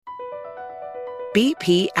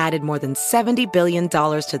BP added more than $70 billion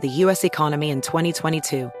to the U.S. economy in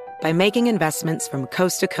 2022 by making investments from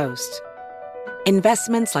coast to coast.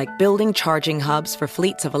 Investments like building charging hubs for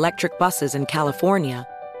fleets of electric buses in California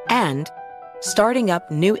and starting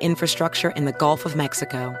up new infrastructure in the Gulf of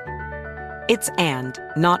Mexico. It's and,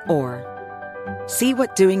 not or. See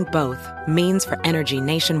what doing both means for energy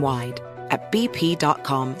nationwide at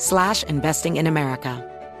bp.com/investing in America.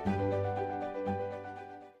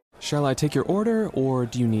 Shall I take your order, or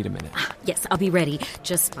do you need a minute? Yes, I'll be ready.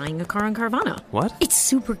 Just buying a car on Carvana. What? It's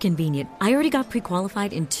super convenient. I already got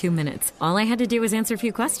pre-qualified in 2 minutes. All I had to do was answer a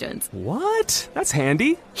few questions. What? That's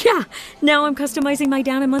handy. Yeah, now I'm customizing my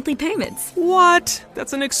down and monthly payments. What?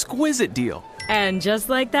 That's an exquisite deal. And just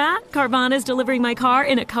like that, Carvana's delivering my car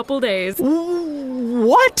in a couple days.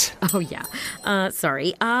 What? Oh, yeah.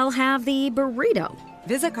 Sorry, I'll have the burrito.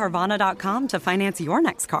 Visit Carvana.com to finance your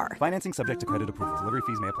next car. Financing subject to credit approval. Delivery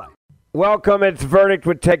fees may apply. Welcome. It's Verdict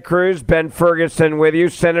with Ted Cruz. Ben Ferguson with you.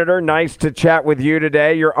 Senator, nice to chat with you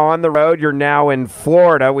today. You're on the road. You're now in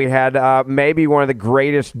Florida. We had maybe one of the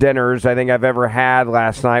greatest dinners I think I've ever had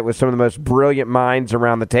last night with some of the most brilliant minds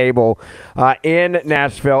around the table in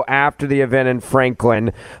Nashville after the event in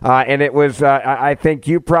Franklin. And it was, I think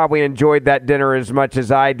you probably enjoyed that dinner as much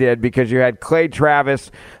as I did because you had Clay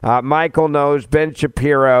Travis, Michael Knowles, Ben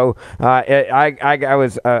Shapiro. I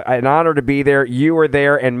was an honor to be there. You were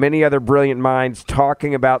there, and many other brilliant minds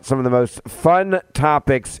talking about some of the most fun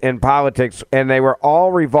topics in politics, and they were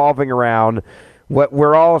all revolving around what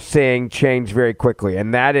we're all seeing change very quickly,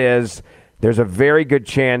 and that is there's a very good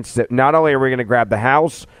chance that not only are we going to grab the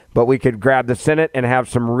House, but we could grab the Senate and have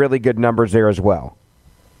some really good numbers there as well.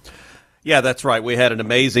 Yeah, that's right. We had an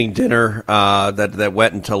amazing dinner that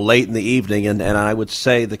went until late in the evening, and I would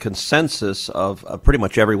say the consensus of pretty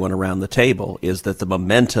much everyone around the table is that the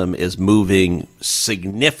momentum is moving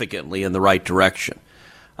significantly in the right direction.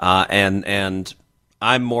 And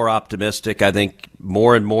I'm more optimistic. I think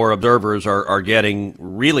more and more observers are getting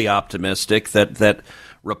really optimistic that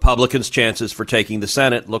Republicans' chances for taking the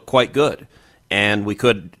Senate look quite good. And we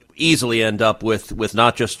could easily end up with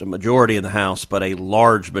not just a majority in the House, but a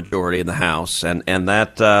large majority in the House, and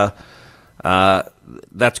that's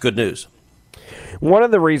good news. One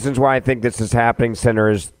of the reasons why I think this is happening,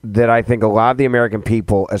 Senator, is that I think a lot of the American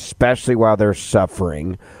people, especially while they're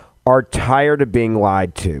suffering, are tired of being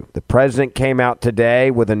lied to. The president came out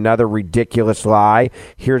today with another ridiculous lie.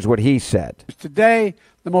 Here's what he said. Today,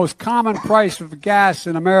 the most common price of gas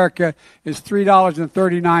in America is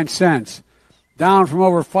 $3.39. Down from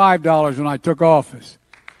over $5 when I took office.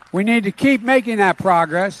 We need to keep making that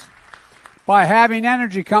progress by having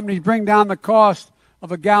energy companies bring down the cost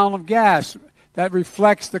of a gallon of gas that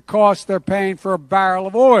reflects the cost they're paying for a barrel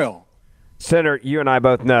of oil. Senator, you and I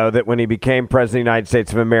both know that when he became president of the United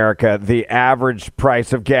States of America, the average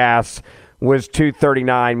price of gas was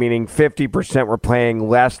 $2.39, meaning 50% were paying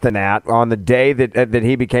less than that. On the day that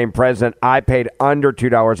he became president, I paid under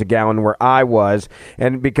 $2 a gallon where I was.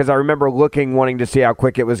 And because I remember wanting to see how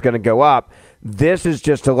quick it was going to go up, this is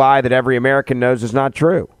just a lie that every American knows is not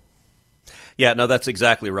true. Yeah, no, that's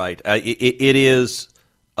exactly right. It is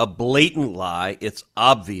a blatant lie. It's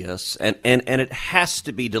obvious, and it has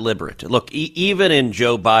to be deliberate. Look, even in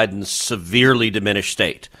Joe Biden's severely diminished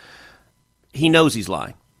state, he knows he's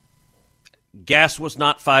lying. Gas was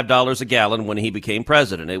not $5 a gallon when he became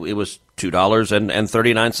president. It was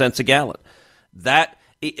 $2.39 a gallon.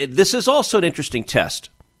 This is also an interesting test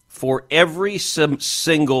for every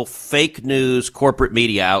single fake news corporate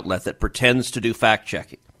media outlet that pretends to do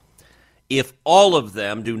fact-checking. If all of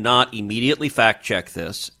them do not immediately fact-check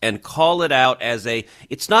this and call it out as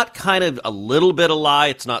it's not kind of a little bit a lie,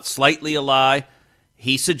 it's not slightly a lie.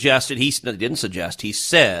 He said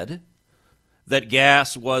that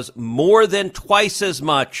gas was more than twice as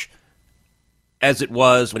much as it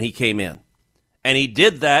was when he came in. And he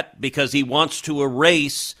did that because he wants to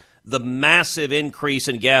erase the massive increase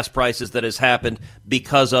in gas prices that has happened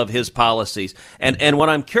because of his policies. And when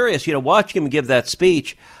I'm curious, watching him give that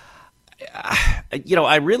speech,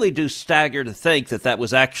 I really do stagger to think that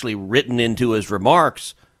was actually written into his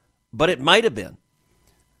remarks, but it might have been.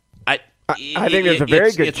 I think there's a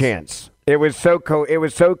very good chance. It was so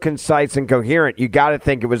concise and coherent. You got to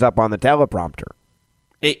think it was up on the teleprompter.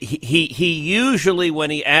 He usually,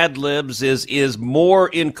 when he ad-libs, is more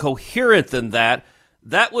incoherent than that.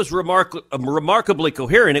 That was remarkably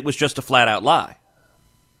coherent. It was just a flat-out lie.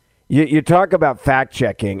 You talk about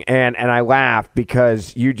fact-checking, and I laugh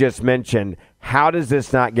because you just mentioned How does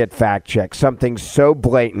this not get fact-checked? Something so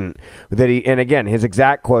blatant that and again, his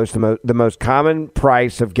exact quote, the most common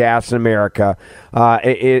price of gas in America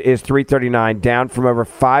is $3.39, down from over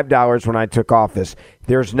 $5 when I took office.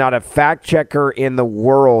 There's not a fact checker in the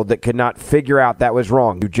world that could not figure out that was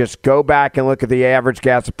wrong. You just go back and look at the average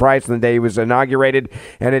gas price on the day he was inaugurated,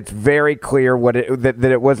 and it's very clear that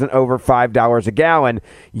it wasn't over $5 a gallon.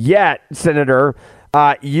 Yet, Senator,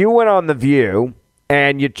 you went on The View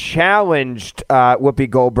and you challenged Whoopi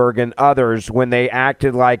Goldberg and others when they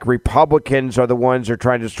acted like Republicans are the ones who are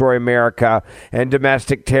trying to destroy America and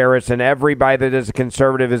domestic terrorists, and everybody that is a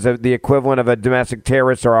conservative is the equivalent of a domestic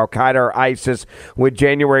terrorist or Al-Qaeda or ISIS with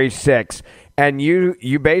January 6th. And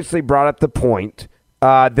you basically brought up the point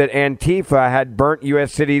that Antifa had burnt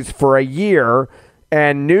U.S. cities for a year.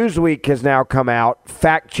 And Newsweek has now come out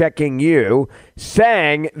fact-checking you,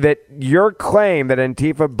 saying that your claim that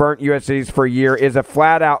Antifa burnt U.S. cities for a year is a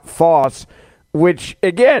flat-out false, which,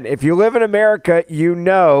 again, if you live in America, you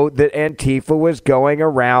know that Antifa was going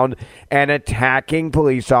around and attacking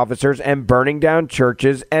police officers and burning down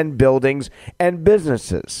churches and buildings and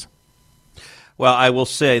businesses. Well, I will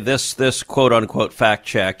say this quote unquote fact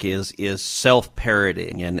check is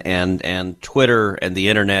self-parroting, and Twitter and the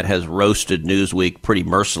internet has roasted Newsweek pretty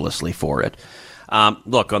mercilessly for it.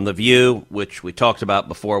 Look, on The View, which we talked about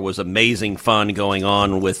before, was amazing fun going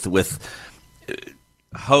on with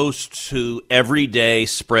hosts who every day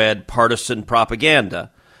spread partisan propaganda.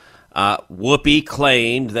 Whoopi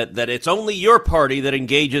claimed that it's only your party that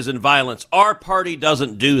engages in violence. Our party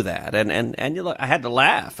doesn't do that. And you look, I had to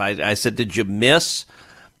laugh. I said, did you miss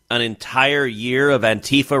an entire year of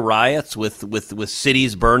Antifa riots with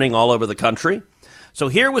cities burning all over the country? So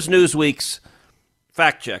here was Newsweek's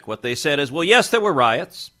fact check. What they said is, well, yes, there were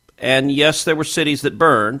riots, and yes, there were cities that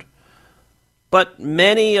burned, but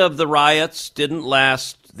many of the riots didn't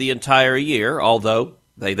last the entire year, although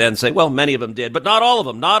they then say, well, many of them did, but not all of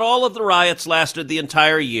them. Not all of the riots lasted the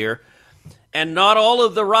entire year, and not all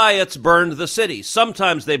of the riots burned the cities.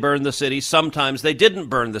 Sometimes they burned the cities, sometimes they didn't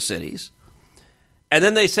burn the cities. And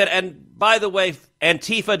then they said, and by the way,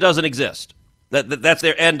 Antifa doesn't exist. That's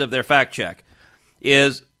their end of their fact check,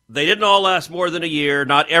 is they didn't all last more than a year.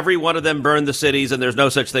 Not every one of them burned the cities, and there's no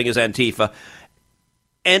such thing as Antifa.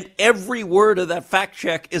 And every word of that fact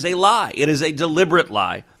check is a lie. It is a deliberate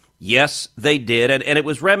lie. Yes, they did, and it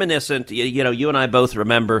was reminiscent. You know, you and I both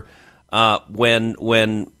remember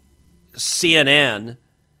when CNN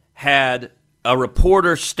had a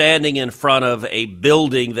reporter standing in front of a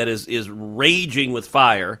building that is raging with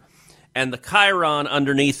fire, and the chyron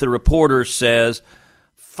underneath the reporter says,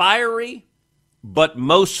 "Fiery, but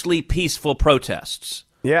mostly peaceful protests."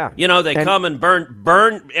 Yeah, you know, they come and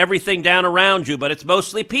burn everything down around you, but it's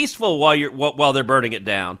mostly peaceful while they're burning it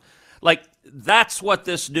down. Like, that's what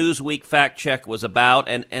this Newsweek fact check was about,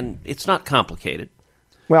 and it's not complicated.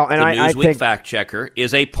 Well, and the I Newsweek think fact checker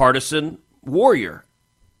is a partisan warrior,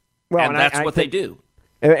 and that's what they do.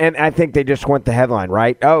 And I think they just want the headline,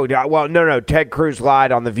 right? Oh, well, no. Ted Cruz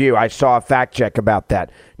lied on The View. I saw a fact check about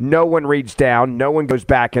that. No one reads down. No one goes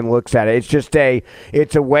back and looks at it. It's just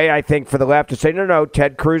it's a way, I think, for the left to say, no,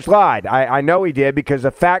 Ted Cruz lied. I know he did because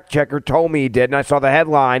a fact checker told me he did, and I saw the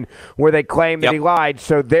headline where they claim that he lied,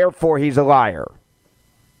 so therefore he's a liar.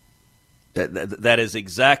 That is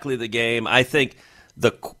exactly the game. I think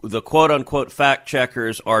the quote-unquote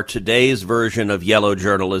fact-checkers are today's version of yellow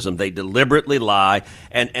journalism. They deliberately lie,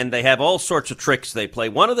 and they have all sorts of tricks they play.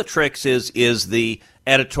 One of the tricks is the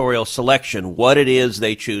editorial selection, what it is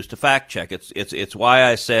they choose to fact-check. It's why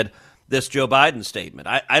I said this Joe Biden statement.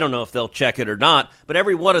 I don't know if they'll check it or not, but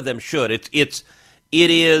every one of them should. It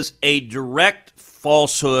is a direct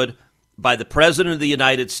falsehood by the President of the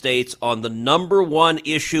United States on the number one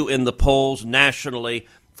issue in the polls nationally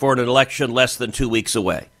for an election less than 2 weeks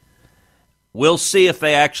away. We'll see if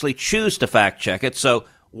they actually choose to fact check it. So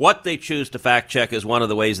what they choose to fact check is one of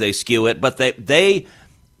the ways they skew it, but they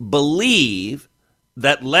believe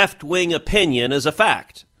that left-wing opinion is a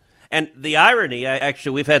fact. And the irony,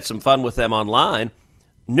 we've had some fun with them online.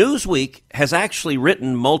 Newsweek has actually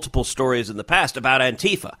written multiple stories in the past about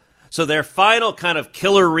Antifa. So their final kind of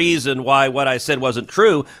killer reason why what I said wasn't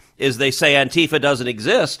true is they say Antifa doesn't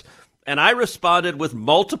exist. And I responded with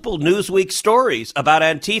multiple Newsweek stories about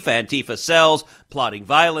Antifa. Antifa cells, plotting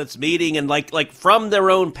violence, meeting, and like from their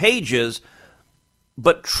own pages.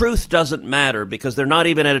 But truth doesn't matter because they're not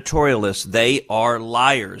even editorialists. They are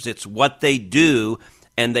liars. It's what they do,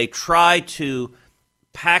 and they try to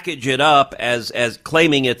package it up as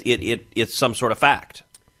claiming it's some sort of fact.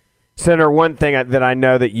 Senator, one thing that I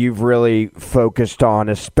know that you've really focused on,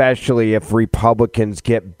 especially if Republicans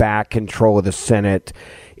get back control of the Senate,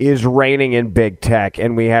 is reining in big tech.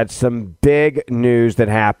 And we had some big news that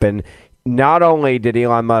happened. Not only did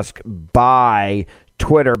Elon Musk buy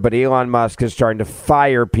Twitter, but Elon Musk is starting to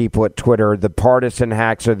fire people at Twitter. The partisan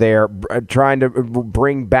hacks are there, trying to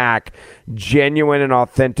bring back genuine and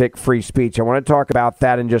authentic free speech. I want to talk about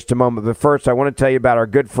that in just a moment. But first, I want to tell you about our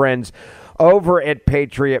good friends over at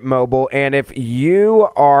Patriot Mobile. And if you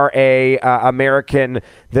are a American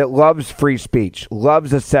that loves free speech, loves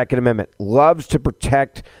the Second Amendment, loves to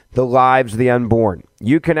protect the lives of the unborn,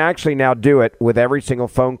 you can actually now do it with every single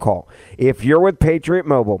phone call. If you're with Patriot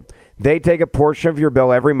Mobile, they take a portion of your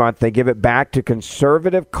bill every month. They give it back to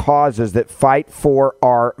conservative causes that fight for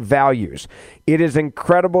our values. It is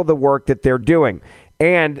incredible the work that they're doing.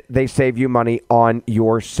 And they save you money on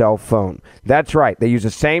your cell phone. That's right. They use the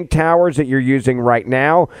same towers that you're using right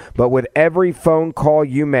now, but with every phone call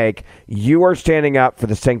you make, you are standing up for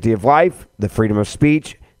the sanctity of life, the freedom of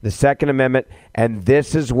speech, the Second Amendment, and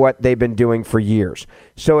this is what they've been doing for years.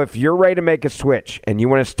 So if you're ready to make a switch and you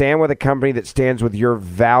want to stand with a company that stands with your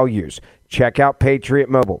values, check out Patriot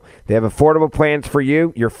Mobile. They have affordable plans for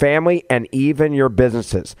you, your family, and even your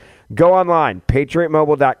businesses. Go online,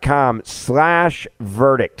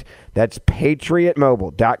 patriotmobile.com/verdict. That's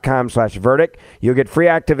patriotmobile.com/verdict. You'll get free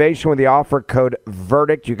activation with the offer code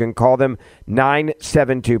VERDICT. You can call them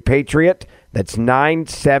 972-PATRIOT. That's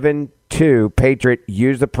 972-PATRIOT.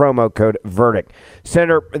 Use the promo code VERDICT.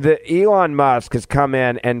 Senator, Elon Musk has come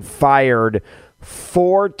in and fired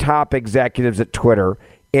 4 top executives at Twitter,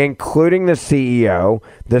 including the CEO,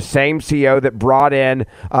 the same CEO that brought in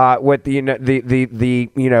with the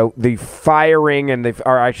firing and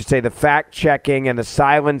the fact checking and the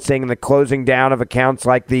silencing and the closing down of accounts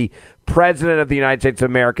like the President of the United States of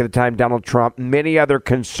America at the time, Donald Trump, many other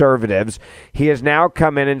conservatives. He has now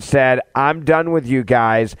come in and said, I'm done with you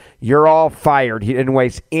guys. You're all fired. He didn't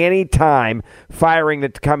waste any time firing the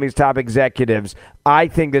company's top executives. I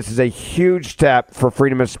think this is a huge step for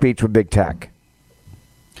freedom of speech with big tech.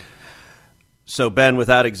 So, Ben,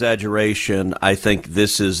 without exaggeration, I think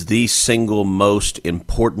this is the single most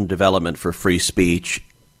important development for free speech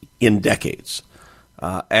in decades.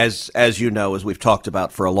 As you know, as we've talked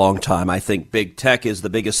about for a long time, I think big tech is the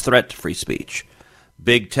biggest threat to free speech.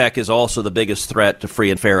 Big tech is also the biggest threat to free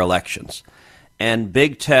and fair elections. And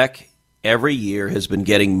big tech every year has been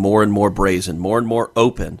getting more and more brazen, more and more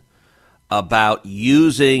open about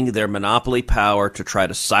using their monopoly power to try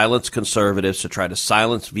to silence conservatives, to try to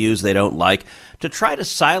silence views they don't like, to try to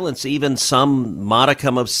silence even some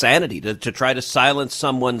modicum of sanity, to try to silence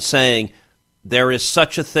someone saying there is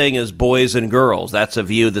such a thing as boys and girls. That's a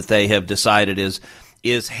view that they have decided is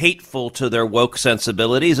hateful to their woke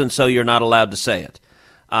sensibilities, and so you're not allowed to say it.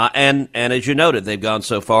 And as you noted, they've gone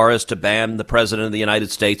so far as to ban the President of the United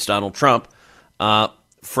States, Donald Trump,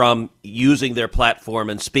 from using their platform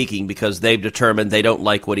and speaking because they've determined they don't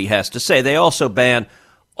like what he has to say. They also ban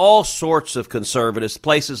all sorts of conservatives,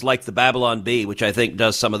 places like the Babylon Bee, which I think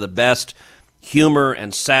does some of the best humor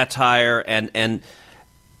and satire. And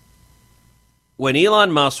when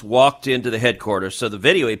Elon Musk walked into the headquarters, so the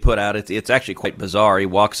video he put out, it's actually quite bizarre. He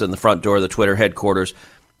walks in the front door of the Twitter headquarters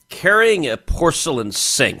carrying a porcelain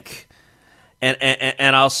sink.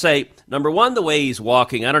 And I'll say, number one, the way he's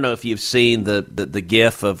walking, I don't know if you've seen the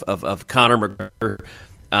gif of Conor McGregor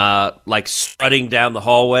like strutting down the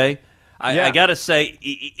hallway. I got to say,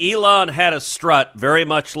 Elon had a strut very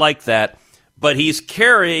much like that, but he's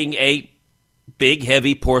carrying a big,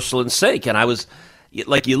 heavy porcelain sink. And I was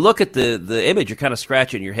like, you look at the image, you're kind of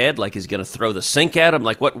scratching your head like he's going to throw the sink at him.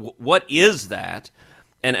 Like, what is that?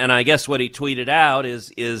 And I guess what he tweeted out is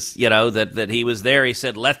that he was there. He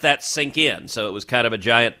said, let that sink in. So it was kind of a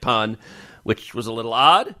giant pun, which was a little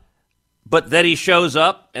odd. But then he shows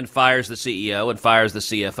up and fires the CEO and fires the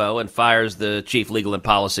CFO and fires the chief legal and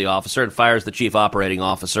policy officer and fires the chief operating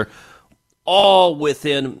officer, all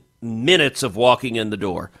within minutes of walking in the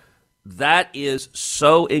door. That is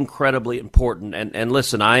so incredibly important. And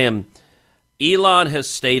listen, Elon has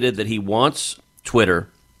stated that he wants Twitter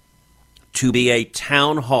to be a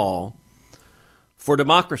town hall for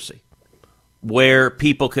democracy, where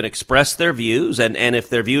people can express their views, and if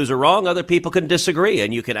their views are wrong, other people can disagree,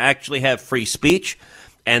 and you can actually have free speech,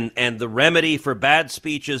 and the remedy for bad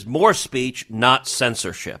speech is more speech, not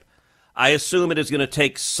censorship. I assume it is going to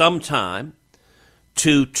take some time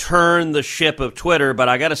to turn the ship of Twitter, but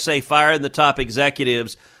I got to say, firing the top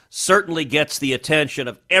executives certainly gets the attention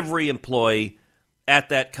of every employee at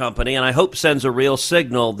that company, and I hope sends a real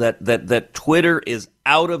signal that Twitter is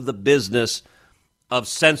out of the business of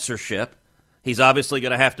censorship He's obviously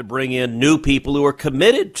going to have to bring in new people who are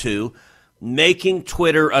committed to making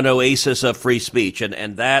Twitter an oasis of free speech.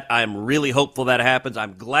 And that, I'm really hopeful that happens.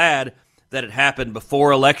 I'm glad that it happened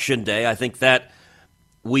before Election Day. I think that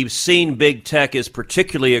we've seen big tech is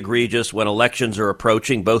particularly egregious when elections are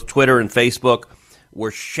approaching. Both Twitter and Facebook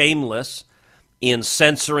were shameless in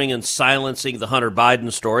censoring and silencing the Hunter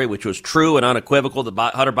Biden story, which was true and unequivocal, the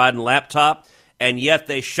Hunter Biden laptop, and yet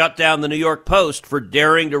they shut down the New York Post for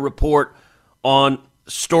daring to report on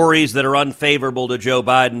stories that are unfavorable to Joe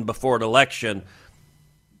Biden before an election.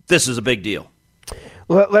 This is a big deal.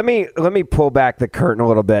 Let me pull back the curtain a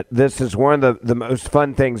little bit. This is one of the most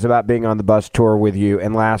fun things about being on the bus tour with you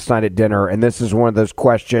and last night at dinner, and this is one of those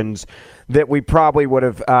questions that we probably would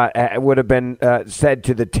have been said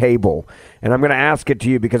to the table. And I'm going to ask it to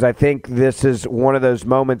you because I think this is one of those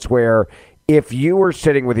moments where if you were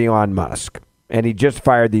sitting with Elon Musk and he just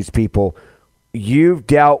fired these people, you've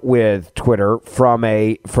dealt with Twitter from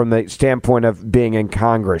the standpoint of being in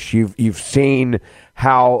Congress. You've seen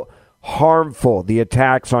how harmful the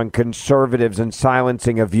attacks on conservatives and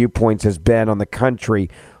silencing of viewpoints has been on the country.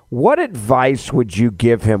 What advice would you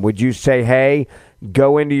give him? Would you say, hey,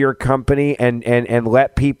 go into your company and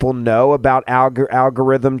let people know about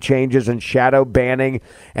algorithm changes and shadow banning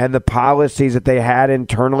and the policies that they had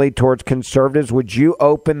internally towards conservatives? Would you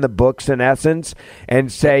open the books in essence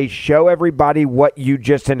and say, show everybody what you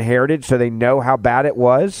just inherited so they know how bad it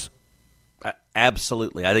was?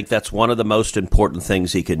 Absolutely. I think that's one of the most important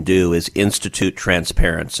things he can do is institute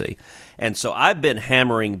transparency. And so I've been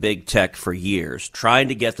hammering big tech for years, trying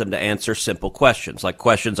to get them to answer simple questions, like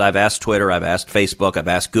questions I've asked Twitter, I've asked Facebook, I've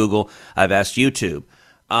asked Google, I've asked YouTube.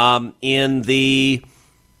 In the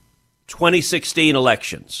 2016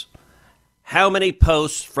 elections, how many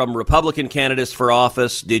posts from Republican candidates for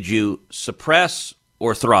office did you suppress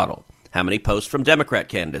or throttle? How many posts from Democrat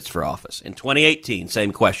candidates for office? In 2018,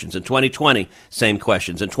 same questions. In 2020, same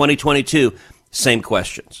questions. In 2022, same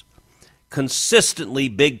questions. Consistently,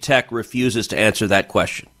 big tech refuses to answer that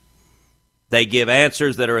question. They give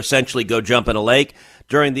answers that are essentially go jump in a lake.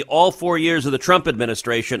 During all 4 years of the Trump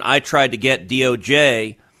administration, I tried to get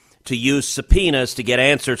DOJ to use subpoenas to get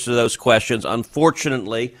answers to those questions.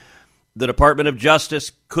 Unfortunately, the Department of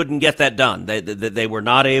Justice couldn't get that done. They were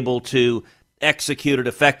not able to execute it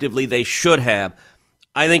effectively. They should have.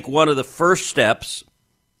 I think one of the first steps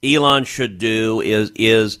Elon should do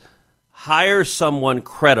is hire someone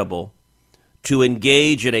credible to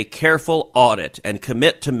engage in a careful audit and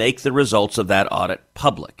commit to make the results of that audit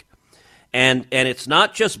public. And it's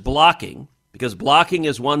not just blocking, because blocking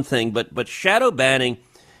is one thing, but shadow banning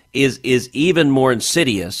is even more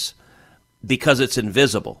insidious because it's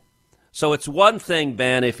invisible. So it's one thing,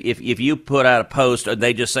 Ben, if you put out a post and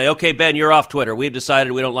they just say, okay, Ben, you're off Twitter. We've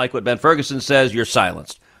decided we don't like what Ben Ferguson says. You're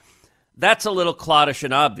silenced. That's a little cloddish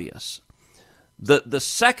and obvious. The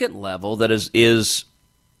second level that is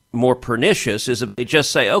more pernicious is if they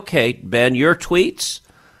just say, okay, Ben, your tweets,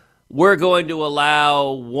 we're going to allow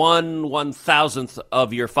 1/1000th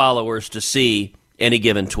of your followers to see any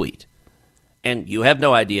given tweet. And you have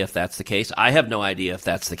no idea if that's the case. I have no idea if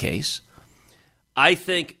that's the case. I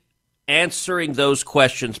think answering those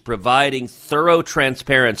questions, providing thorough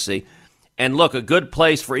transparency, and look, a good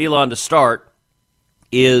place for Elon to start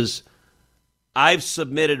is I've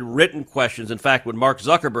submitted written questions. In fact, when Mark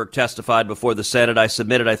Zuckerberg testified before the Senate, I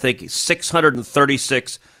submitted, I think,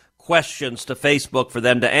 636 questions to Facebook for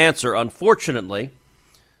them to answer. Unfortunately,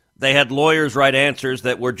 they had lawyers write answers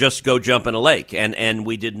that were just go jump in a lake, and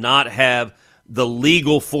we did not have the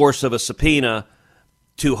legal force of a subpoena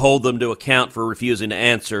to hold them to account for refusing to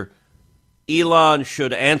answer. Elon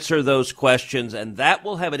should answer those questions, and that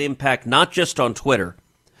will have an impact not just on Twitter,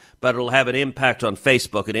 but it'll have an impact on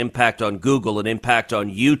Facebook, an impact on Google, an impact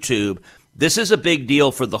on YouTube. This is a big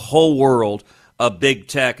deal for the whole world of big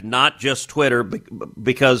tech, not just Twitter,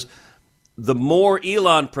 because the more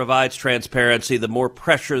Elon provides transparency, the more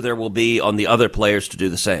pressure there will be on the other players to do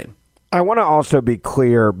the same. I want to also be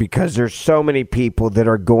clear because there's so many people that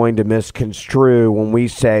are going to misconstrue when we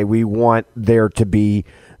say we want there to be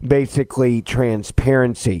basically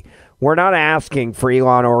transparency. We're not asking for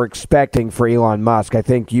Elon or expecting for Elon Musk. I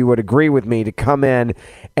think you would agree with me to come in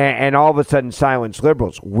and all of a sudden silence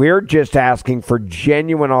liberals. We're just asking for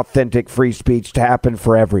genuine, authentic free speech to happen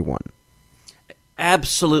for everyone.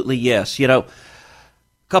 Absolutely, yes. You know,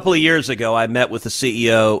 a couple of years ago, I met with the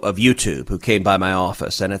CEO of YouTube who came by my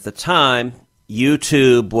office. And at the time,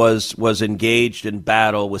 YouTube was engaged in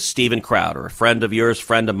battle with Steven Crowder, a friend of yours,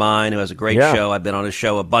 friend of mine, who has a great show. I've been on his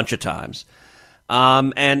show a bunch of times.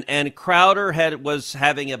 And Crowder was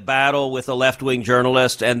having a battle with a left-wing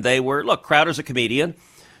journalist, and Crowder's a comedian.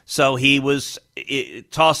 So he was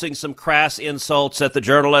tossing some crass insults at the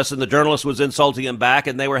journalist, and the journalist was insulting him back,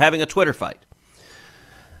 and they were having a Twitter fight.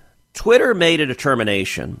 Twitter made a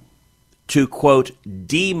determination to, quote,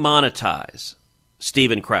 demonetize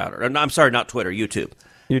Steven Crowder. I'm sorry, not Twitter, YouTube.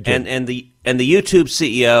 And the YouTube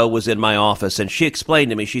CEO was in my office, and she explained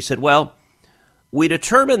to me, she said, well, we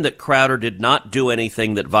determined that Crowder did not do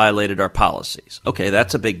anything that violated our policies. Okay,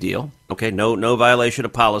 that's a big deal. Okay, no violation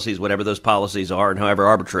of policies, whatever those policies are and however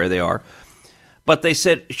arbitrary they are. But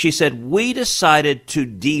she said, we decided to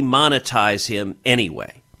demonetize him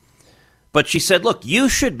anyway. But she said, look, you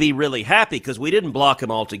should be really happy because we didn't block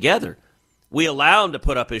him altogether. We allow him to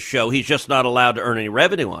put up his show. He's just not allowed to earn any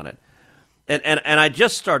revenue on it. And I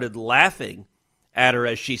just started laughing at her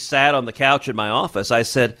as she sat on the couch in my office. I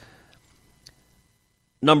said,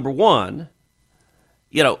 number one,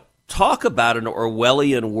 talk about an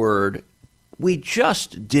Orwellian word. We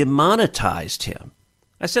just demonetized him.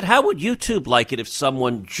 I said, how would YouTube like it if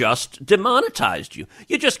someone just demonetized you?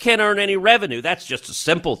 You just can't earn any revenue. That's just a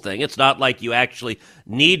simple thing. It's not like you actually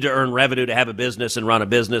need to earn revenue to have a business and run a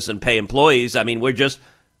business and pay employees. I mean, we're just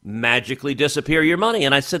magically disappear your money.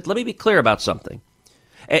 And I said, let me be clear about something.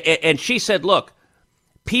 And she said, look,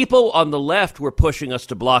 people on the left were pushing us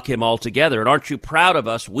to block him altogether. And aren't you proud of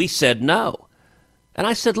us? We said no. And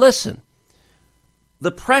I said, listen,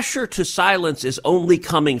 the pressure to silence is only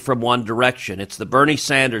coming from one direction. It's the Bernie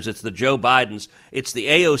Sanders, it's the Joe Bidens, it's the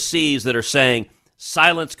AOCs that are saying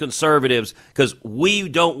silence conservatives because we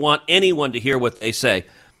don't want anyone to hear what they say.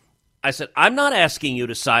 I said, I'm not asking you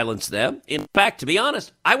to silence them. In fact, to be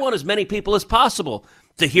honest, I want as many people as possible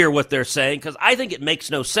to hear what they're saying because I think it makes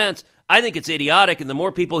no sense. I think it's idiotic, and the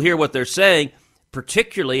more people hear what they're saying,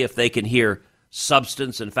 particularly if they can hear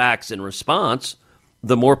substance and facts in response,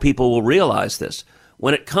 the more people will realize this.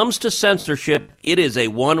 When it comes to censorship, it is a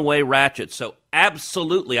one-way ratchet. So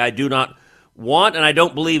absolutely, I do not want, and I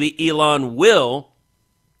don't believe Elon will,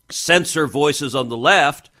 censor voices on the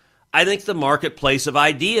left. I think the marketplace of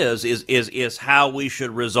ideas is how we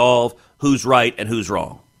should resolve who's right and who's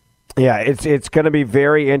wrong. Yeah, it's going to be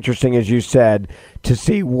very interesting, as you said, to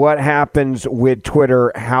see what happens with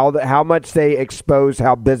Twitter, how much they expose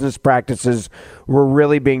how business practices were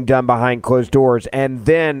really being done behind closed doors. And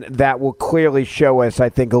then that will clearly show us, I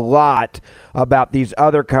think, a lot about these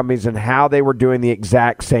other companies and how they were doing the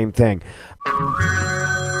exact same thing.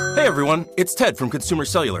 Hey, everyone. It's Ted from Consumer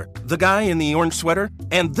Cellular, the guy in the orange sweater.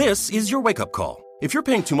 And this is your wake-up call. If you're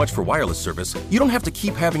paying too much for wireless service, you don't have to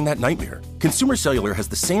keep having that nightmare. Consumer Cellular has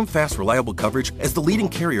the same fast, reliable coverage as the leading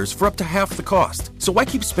carriers for up to half the cost. So why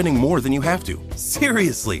keep spending more than you have to?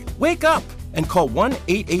 Seriously, wake up and call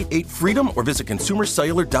 1-888-FREEDOM or visit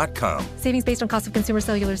consumercellular.com. Savings based on cost of Consumer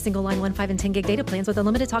Cellular single line 1, 5, and 10 gig data plans with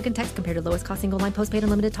unlimited talk and text compared to lowest cost single line postpaid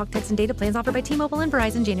unlimited talk, text, and data plans offered by T-Mobile and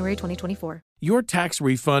Verizon January 2024. Your tax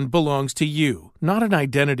refund belongs to you, not an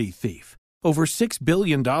identity thief. Over $6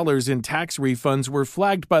 billion in tax refunds were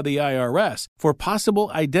flagged by the IRS for possible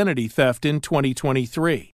identity theft in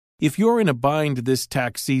 2023. If you're in a bind this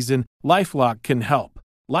tax season, LifeLock can help.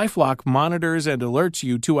 LifeLock monitors and alerts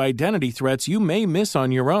you to identity threats you may miss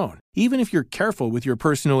on your own, even if you're careful with your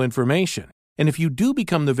personal information. And if you do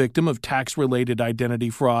become the victim of tax-related identity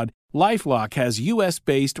fraud, LifeLock has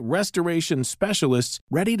U.S.-based restoration specialists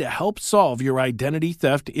ready to help solve your identity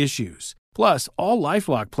theft issues. Plus, all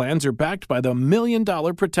LifeLock plans are backed by the $1 Million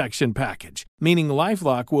Protection Package, meaning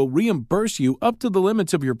LifeLock will reimburse you up to the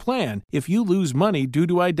limits of your plan if you lose money due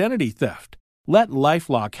to identity theft. Let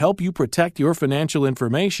LifeLock help you protect your financial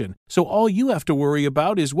information, so all you have to worry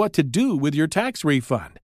about is what to do with your tax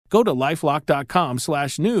refund. Go to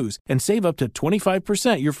LifeLock.com/news and save up to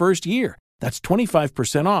 25% your first year. That's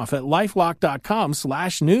 25% off at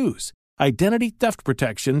LifeLock.com/news. Identity theft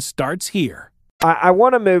protection starts here. I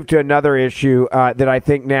want to move to another issue that I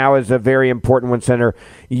think now is a very important one, Senator.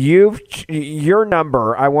 Your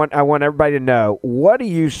number, I want everybody to know, what do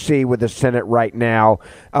you see with the Senate right now,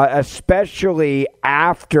 especially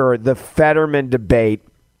after the Fetterman debate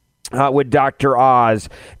with Dr. Oz,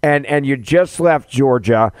 and you just left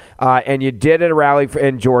Georgia, and you did a rally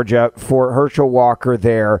in Georgia for Herschel Walker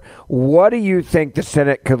there. What do you think the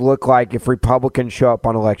Senate could look like if Republicans show up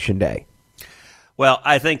on Election Day? Well,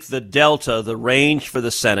 I think the range for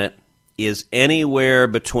the Senate is anywhere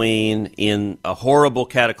between, in a horrible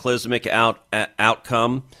cataclysmic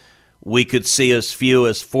outcome, we could see as few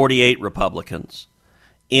as 48 Republicans.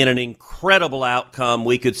 In an incredible outcome,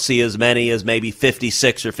 we could see as many as maybe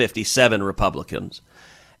 56 or 57 Republicans.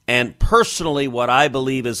 And personally, what I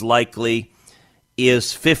believe is likely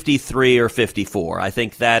is 53 or 54. I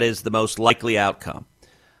think that is the most likely outcome.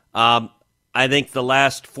 I think the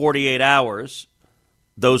last 48 hours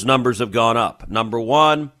those numbers have gone up. Number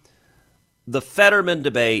one, the Fetterman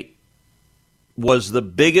debate was the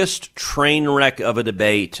biggest train wreck of a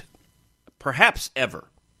debate perhaps ever.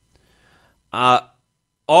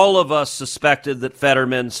 All of us suspected that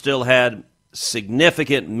Fetterman still had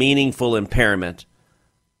significant, meaningful impairment.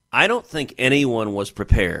 I don't think anyone was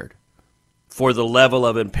prepared for the level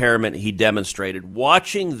of impairment he demonstrated.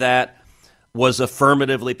 Watching that was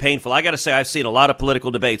affirmatively painful. I got to say, I've seen a lot of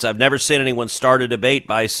political debates. I've never seen anyone start a debate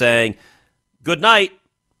by saying, "Good night."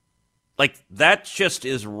 Like, that just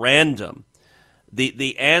is random.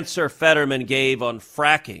 The answer Fetterman gave on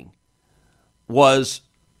fracking was,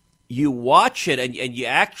 you watch it and you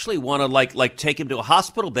actually want to like take him to a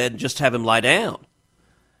hospital bed and just have him lie down.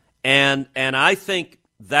 And I think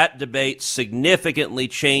that debate significantly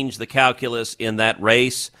changed the calculus in that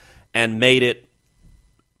race and made it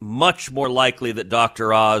much more likely that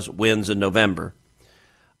Dr. Oz wins in November.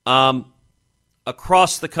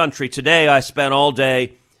 Across the country today, I spent all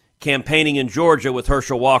day campaigning in Georgia with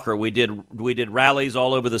Herschel Walker. We did rallies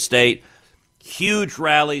all over the state. Huge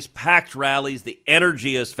rallies, packed rallies. The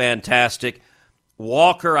energy is fantastic.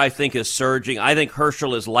 Walker, I think, is surging. I think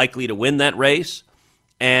Herschel is likely to win that race.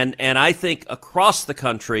 And I think across the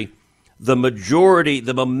country, the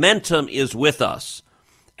momentum is with us.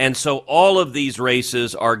 And so all of these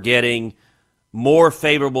races are getting more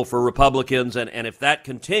favorable for Republicans. And if that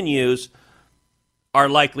continues, our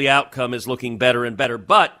likely outcome is looking better and better.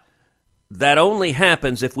 But that only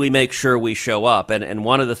happens if we make sure we show up. And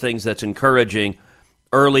one of the things that's encouraging,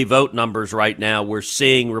 early vote numbers right now, we're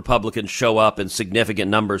seeing Republicans show up in significant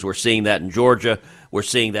numbers. We're seeing that in Georgia. We're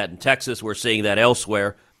seeing that in Texas. We're seeing that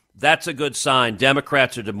elsewhere. That's a good sign.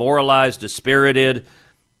 Democrats are demoralized, dispirited.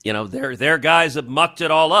 You know, their guys have mucked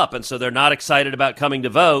it all up, and so they're not excited about coming to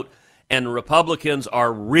vote. And Republicans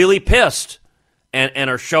are really pissed and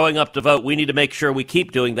are showing up to vote. We need to make sure we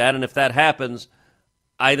keep doing that. And if that happens,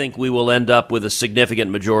 I think we will end up with a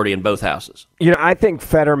significant majority in both houses. You know, I think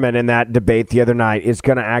Fetterman in that debate the other night is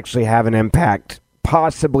going to actually have an impact,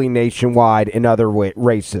 possibly nationwide, in other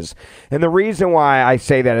races. And the reason why I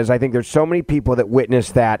say that is I think there's so many people that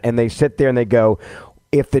witness that, and they sit there and they go,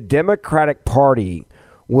 if the Democratic Party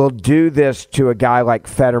will do this to a guy like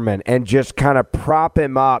Fetterman and just kind of prop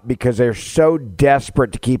him up because they're so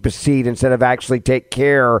desperate to keep a seat instead of actually take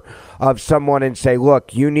care of someone and say,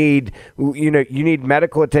 look, you need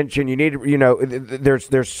medical attention. You need,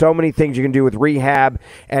 there's so many things you can do with rehab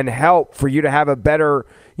and help for you to have a better,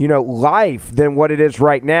 life than what it is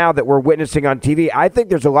right now that we're witnessing on TV. I think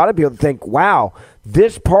there's a lot of people that think, wow,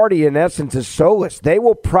 this party in essence is soulless. They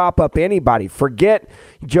will prop up anybody. Forget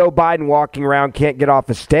Joe Biden walking around, can't get off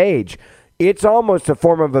a stage. It's almost a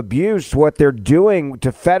form of abuse what they're doing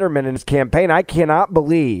to Fetterman in his campaign. I cannot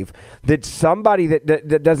believe that somebody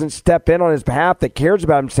that doesn't step in on his behalf, that cares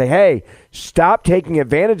about him, say, hey, stop taking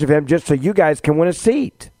advantage of him just so you guys can win a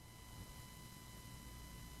seat.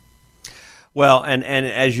 Well, and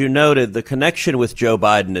as you noted, the connection with Joe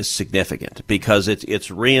Biden is significant because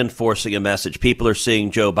it's reinforcing a message. People are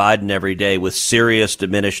seeing Joe Biden every day with serious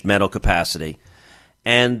diminished mental capacity.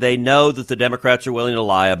 And they know that the Democrats are willing to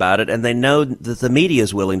lie about it, and they know that the media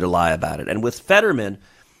is willing to lie about it. And with Fetterman,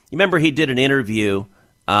 you remember he did an interview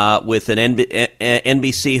with an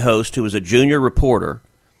NBC host who was a junior reporter,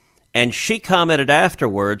 and she commented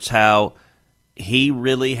afterwards how he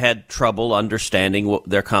really had trouble understanding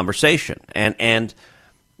their conversation. And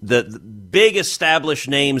the big established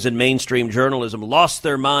names in mainstream journalism lost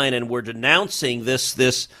their mind and were denouncing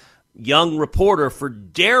this young reporter for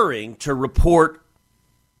daring to report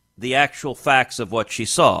the actual facts of what she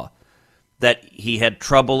saw, that he had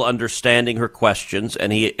trouble understanding her questions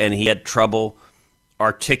and he had trouble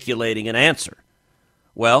articulating an answer.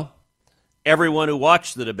 Well, everyone who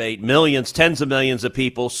watched the debate, millions, tens of millions of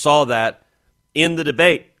people saw that in the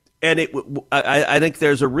debate. And I think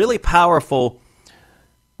there's a really powerful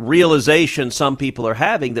realization some people are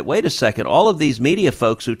having that, wait a second, all of these media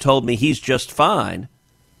folks who told me he's just fine,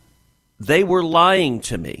 they were lying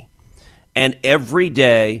to me. And every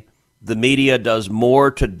day, the media does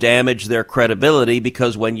more to damage their credibility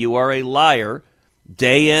because when you are a liar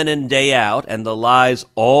day in and day out, and the lies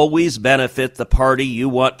always benefit the party you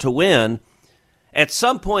want to win, at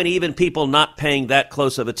some point, even people not paying that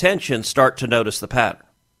close of attention start to notice the pattern.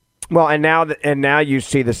 Well, and now you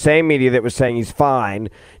see the same media that was saying he's fine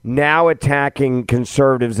now attacking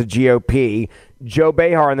conservatives, the GOP. Joe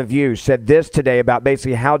Behar on The View said this today about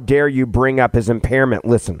basically how dare you bring up his impairment.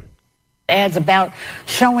 Listen. ads about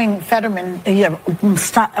showing Fetterman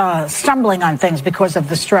stumbling on things because of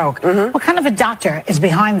the stroke. What kind of a doctor is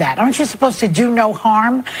behind that? Aren't you supposed to do no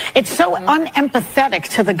harm? It's so unempathetic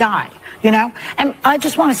to the guy, you know? And I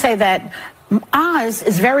just want to say that Oz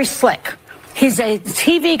is very slick. He's a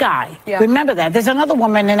TV guy. Yeah. Remember that. There's another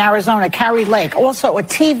woman in Arizona, Carrie Lake, also a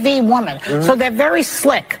TV woman. So they're very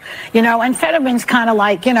slick, you know, and Fetterman's kind of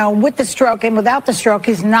like, you know, with the stroke and without the stroke,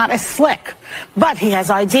 he's not as slick. But he has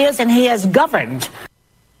ideas and he has governed.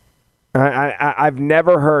 I've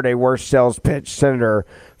never heard a worse sales pitch, Senator,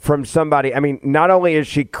 from somebody. I mean, not only is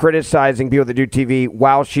she criticizing people that do TV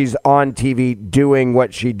while she's on TV doing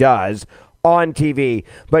what she does on TV,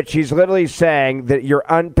 but she's literally saying that you're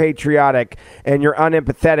unpatriotic and you're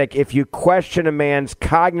unempathetic if you question a man's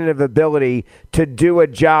cognitive ability to do a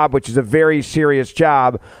job, which is a very serious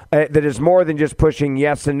job, that is more than just pushing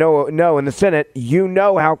yes and no in the Senate. You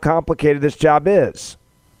know how complicated this job is.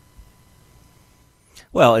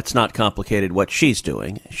 Well, it's not complicated what she's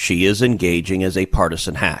doing. She is engaging as a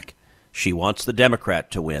partisan hack. She wants the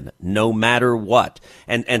Democrat to win, no matter what.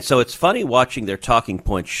 And so it's funny watching their talking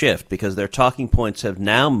points shift, because their talking points have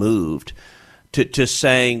now moved to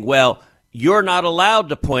saying, well, you're not allowed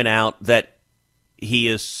to point out that he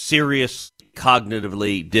is seriously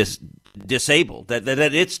cognitively disabled, that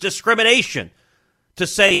it's discrimination to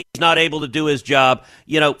say he's not able to do his job.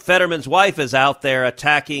 You know, Fetterman's wife is out there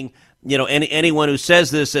attacking, you know, anyone who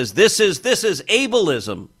says this as this is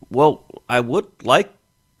ableism. Well, I would like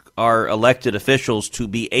our elected officials to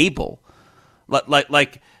be able,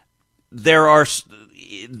 like there are,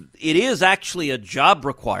 it is actually a job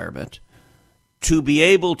requirement to be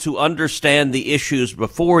able to understand the issues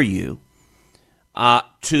before you,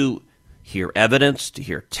 to hear evidence, to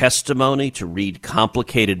hear testimony, to read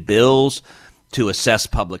complicated bills, to assess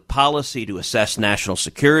public policy, to assess national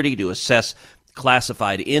security, to assess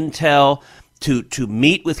classified intel, to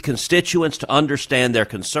meet with constituents, to understand their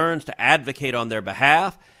concerns, to advocate on their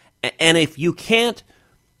behalf. And if you can't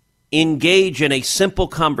engage in a simple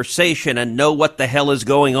conversation and know what the hell is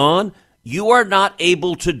going on, you are not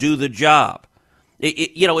able to do the job.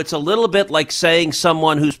 You know, it's a little bit like saying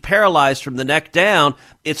someone who's paralyzed from the neck down,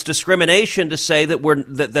 it's discrimination to say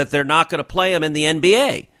that they're not going to play them in the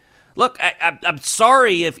NBA. Look, I'm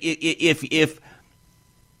sorry if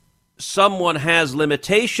someone has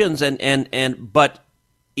limitations but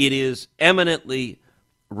it is eminently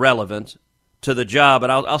relevant to the job.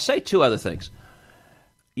 And I'll say two other things.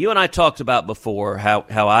 You and I talked about before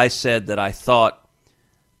how I said that I thought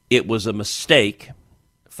it was a mistake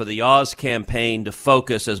for the Oz campaign to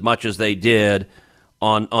focus as much as they did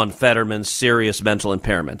on Fetterman's serious mental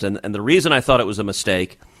impairment. And the reason I thought it was a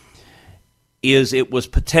mistake is it was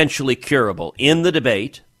potentially curable. In the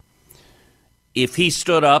debate, if he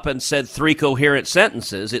stood up and said 3 coherent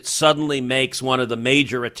sentences, it suddenly makes one of the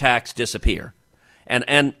major attacks disappear.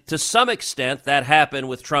 And to some extent, that happened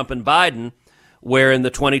with Trump and Biden, where in the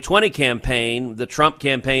 2020 campaign, the Trump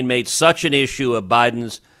campaign made such an issue of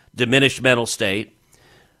Biden's diminished mental state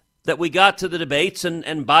that we got to the debates and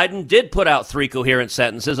Biden did put out 3 coherent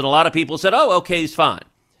sentences, and a lot of people said, oh, okay, he's fine.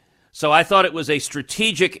 So I thought it was a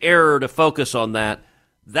strategic error to focus on that.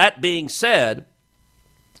 That being said,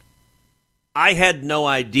 I had no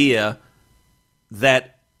idea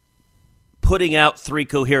that putting out 3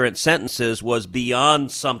 coherent sentences was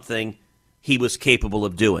beyond something he was capable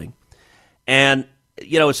of doing. And,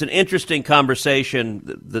 you know, it's an interesting conversation,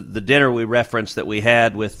 the dinner we referenced that we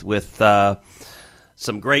had with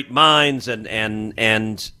some great minds and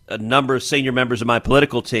a number of senior members of my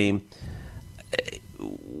political team.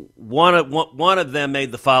 One of them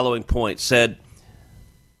made the following point, said,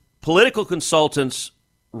 political consultants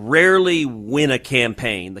rarely win a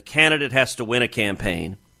campaign. The candidate has to win a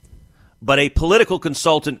campaign. But a political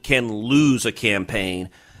consultant can lose a campaign.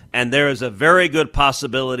 And there is a very good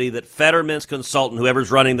possibility that Fetterman's consultant,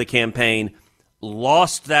 whoever's running the campaign,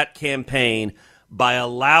 lost that campaign by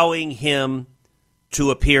allowing him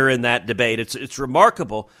to appear in that debate. It's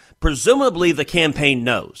remarkable. Presumably the campaign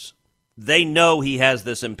knows. They know he has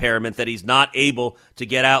this impairment, that he's not able to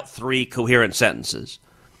get out 3 coherent sentences.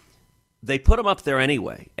 They put him up there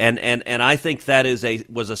anyway. And I think that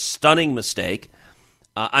was a stunning mistake.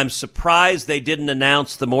 I'm surprised they didn't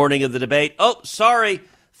announce the morning of the debate, oh, sorry,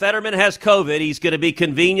 Fetterman has COVID. He's going to be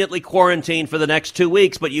conveniently quarantined for the next 2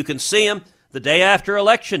 weeks, but you can see him the day after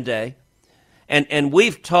Election Day. And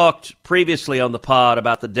we've talked previously on the pod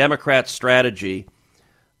about the Democrats' strategy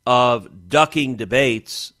of ducking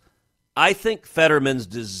debates. I think Fetterman's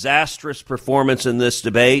disastrous performance in this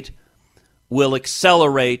debate will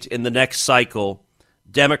accelerate in the next cycle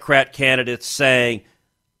Democrat candidates saying,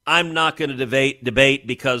 I'm not going to debate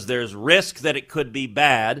because there's risk that it could be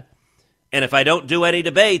bad. And if I don't do any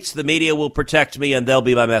debates, the media will protect me and they'll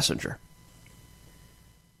be my messenger.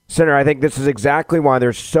 Senator, I think this is exactly why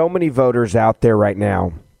there's so many voters out there right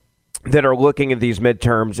now that are looking at these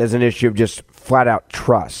midterms as an issue of just flat out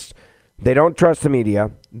trust. They don't trust the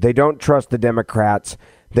media. They don't trust the Democrats.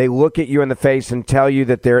 They look at you in the face and tell you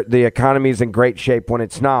that the economy is in great shape when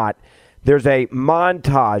it's not. There's a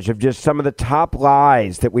montage of just some of the top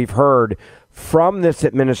lies that we've heard from this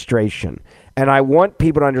administration. And I want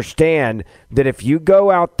people to understand that if you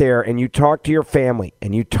go out there and you talk to your family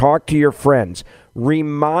and you talk to your friends,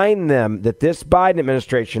 remind them that this Biden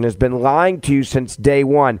administration has been lying to you since day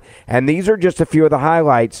one. And these are just a few of the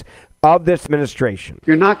highlights of this administration.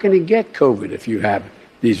 You're not going to get COVID if you have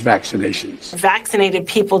these vaccinations. Vaccinated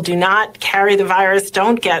people do not carry the virus,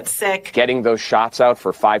 don't get sick. Getting those shots out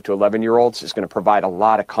for 5 to 11-year-olds is going to provide a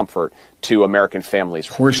lot of comfort to American families.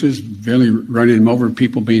 Horses barely running them over,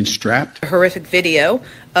 people being strapped. A horrific video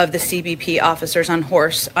of the CBP officers on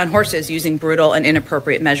horses using brutal and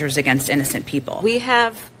inappropriate measures against innocent people. We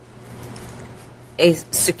have a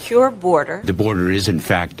secure border. The border is, in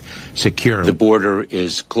fact, secure. The border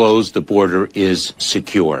is closed. The border is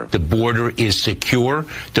secure. The border is secure.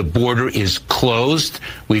 The border is closed.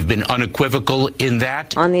 We've been unequivocal in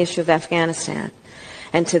that. On the issue of Afghanistan.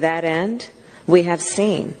 And to that end, we have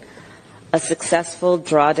seen a successful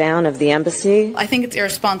drawdown of the embassy. I think it's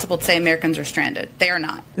irresponsible to say Americans are stranded. They are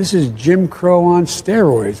not. This is Jim Crow on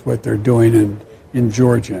steroids, what they're doing in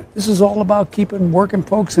Georgia. This is all about keeping working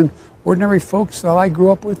folks and ordinary folks that I grew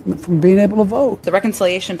up with from being able to vote. The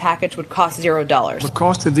reconciliation package would cost $0. The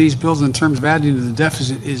cost of these bills in terms of adding to the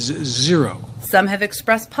deficit is zero. Some have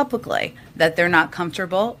expressed publicly that they're not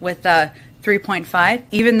comfortable with 3.5,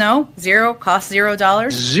 even though zero costs $0.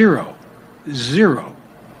 Zero.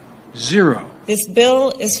 This bill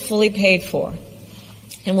is fully paid for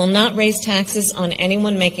and will not raise taxes on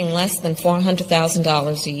anyone making less than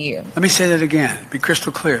 $400,000 a year. Let me say that again, be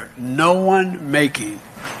crystal clear. No one making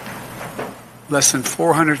less than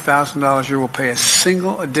 $400,000 a year will pay a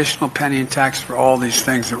single additional penny in tax for all these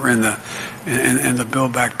things that were in the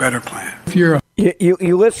Build Back Better plan. If you're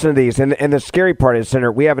you listen to these, and the scary part is,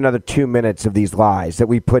 Senator, we have another 2 minutes of these lies that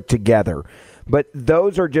we put together. But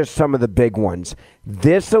those are just some of the big ones.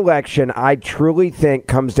 This election, I truly think,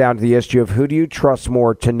 comes down to the issue of who do you trust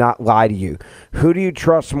more to not lie to you? Who do you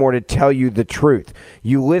trust more to tell you the truth?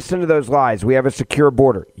 You listen to those lies. We have a secure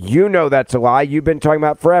border. You know that's a lie. You've been talking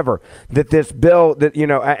about forever that this bill that,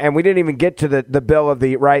 and we didn't even get to the bill of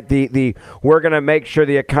the we're going to make sure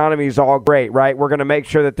the economy is all great, right? We're going to make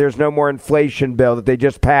sure that there's no more inflation bill that they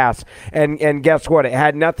just passed. And guess what? It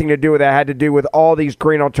had nothing to do with that. It had to do with all these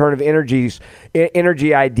green alternative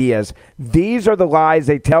energy ideas. These are the lies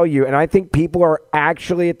they tell you, and I think people are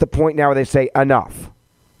actually at the point now where they say enough.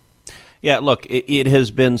 Yeah, look, it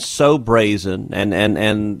has been so brazen,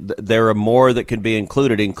 and there are more that can be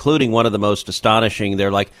included, including one of the most astonishing.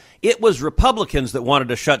 They're like, it was Republicans that wanted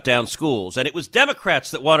to shut down schools, and it was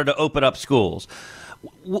Democrats that wanted to open up schools,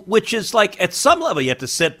 which is like, at some level, you have to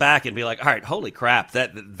sit back and be like, all right, holy crap,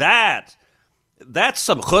 that's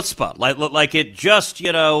some chutzpah. Like it just,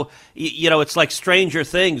 it's like Stranger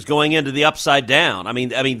Things going into the upside down. I mean,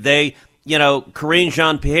 they, Karine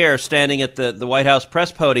Jean-Pierre standing at the White House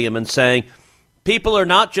press podium and saying, people are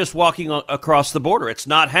not just walking across the border. It's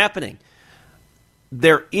not happening.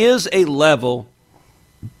 There is a level,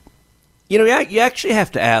 you actually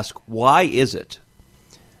have to ask, why is it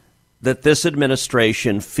that this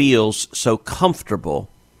administration feels so comfortable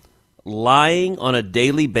lying on a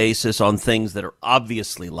daily basis on things that are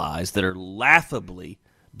obviously lies, that are laughably,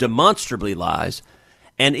 demonstrably lies,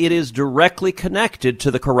 and it is directly connected to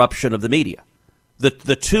the corruption of the media.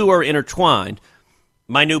 The two are intertwined.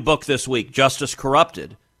 My new book this week, Justice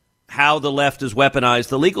Corrupted, How the Left has Weaponized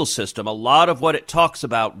the Legal System. A lot of what it talks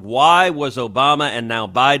about, why was Obama and now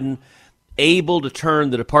Biden able to turn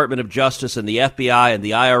the Department of Justice and the FBI and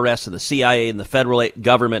the IRS and the CIA and the federal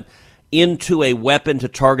government into a weapon to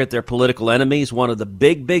target their political enemies. One of the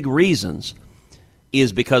big reasons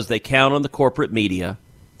is because they count on the corporate media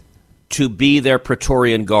to be their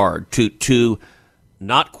Praetorian Guard, to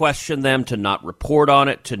not question them, to not report on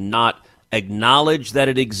it, to not acknowledge that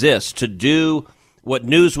it exists, to do what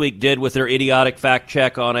Newsweek did with their idiotic fact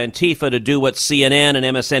check on Antifa, to do what CNN and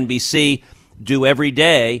MSNBC do every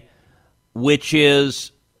day, which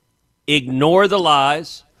is ignore the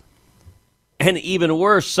lies, and even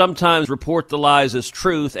worse, sometimes report the lies as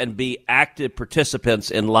truth and be active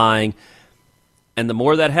participants in lying. And the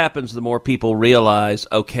more that happens, the more people realize,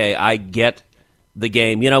 okay, I get the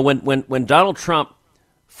game. When Donald Trump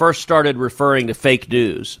first started referring to fake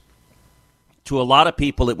news, to a lot of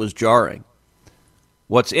people it was jarring.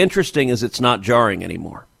 What's interesting is it's not jarring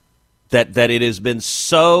anymore. That it has been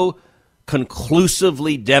so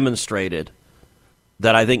conclusively demonstrated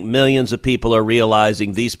that I think millions of people are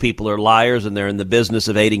realizing these people are liars, and they're in the business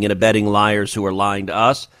of aiding and abetting liars who are lying to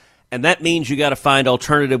us. And that means you got to find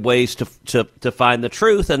alternative ways to find the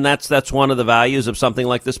truth, and that's one of the values of something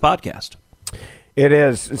like this podcast. It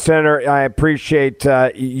is. Senator, I appreciate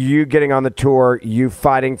you getting on the tour, you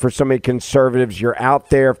fighting for so many conservatives. You're out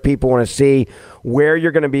there. If people want to see where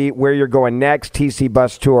you're going to be, where you're going next,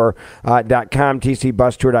 tcbustour.com,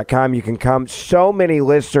 tcbustour.com. You can come. So many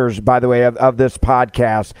listeners, by the way, of this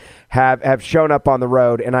podcast have shown up on the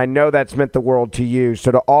road, and I know that's meant the world to you.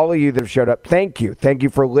 So to all of you that have showed up, thank you. Thank you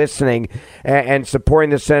for listening and supporting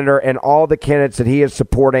the senator and all the candidates that he is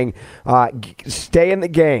supporting. Stay in the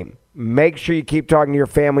game. Make sure you keep talking to your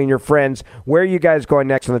family and your friends. Where are you guys going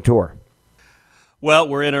next on the tour? Well,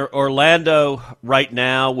 we're in Orlando right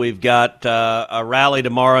now. We've got a rally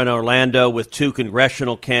tomorrow in Orlando with two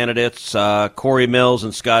congressional candidates, Corey Mills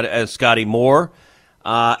and Scotty Moore.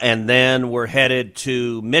 And then we're headed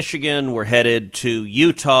to Michigan. We're headed to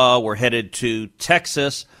Utah. We're headed to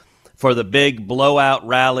Texas for the big blowout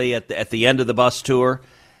rally at the end of the bus tour.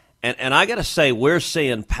 And I got to say, we're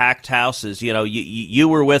seeing packed houses. You know, you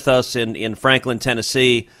were with us in Franklin,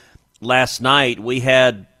 Tennessee last night. We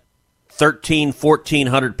had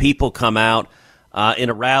 1,400 people come out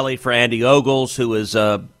in a rally for Andy Ogles, who is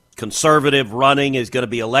a conservative running, is going to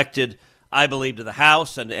be elected, I believe, to the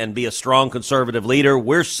House and be a strong conservative leader.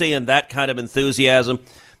 We're seeing that kind of enthusiasm.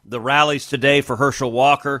 The rallies today for Herschel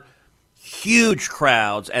Walker, huge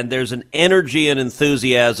crowds, and there's an energy and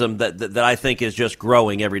enthusiasm that I think is just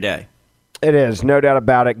growing every day. It is, no doubt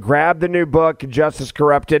about it. Grab the new book, Justice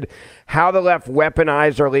Corrupted, How the Left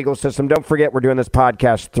Weaponized Our Legal System. Don't forget, we're doing this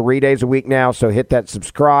podcast 3 days a week now, so hit that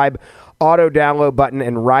subscribe, auto-download button,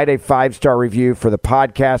 and write a 5-star review for the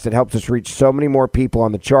podcast. It helps us reach so many more people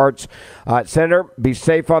on the charts. Senator, be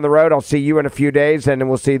safe on the road. I'll see you in a few days, and then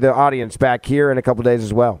we'll see the audience back here in a couple days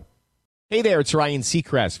as well. Hey there, it's Ryan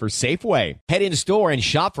Seacrest for Safeway. Head in store and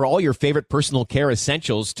shop for all your favorite personal care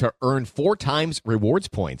essentials to earn 4 times rewards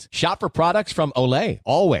points. Shop for products from Olay,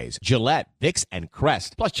 Always, Gillette, Vicks, and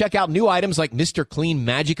Crest. Plus, check out new items like Mr. Clean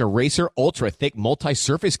Magic Eraser Ultra Thick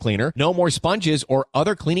Multi-Surface Cleaner. No more sponges or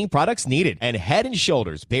other cleaning products needed. And Head &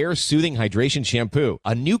 Shoulders Bare Soothing Hydration Shampoo,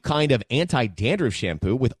 a new kind of anti-dandruff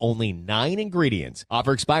shampoo with only 9 ingredients.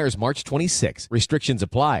 Offer expires March 26. Restrictions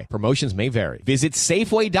apply. Promotions may vary. Visit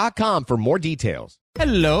Safeway.com for more details.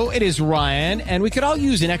 Hello, it is Ryan, and we could all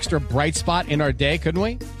use an extra bright spot in our day, couldn't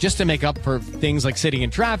we? Just to make up for things like sitting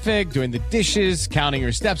in traffic, doing the dishes, counting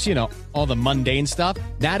your steps, you know, all the mundane stuff.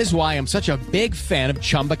 That is why I'm such a big fan of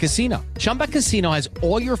Chumba Casino. Chumba Casino has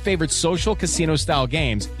all your favorite social casino-style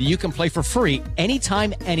games that you can play for free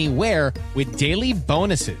anytime, anywhere with daily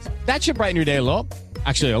bonuses. That should brighten your day a little.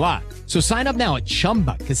 Actually, a lot. So sign up now at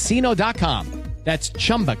ChumbaCasino.com. That's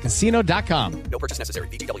ChumbaCasino.com. No purchase necessary.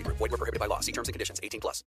 VGW Group. Void where prohibited by law. See terms and conditions. 18+.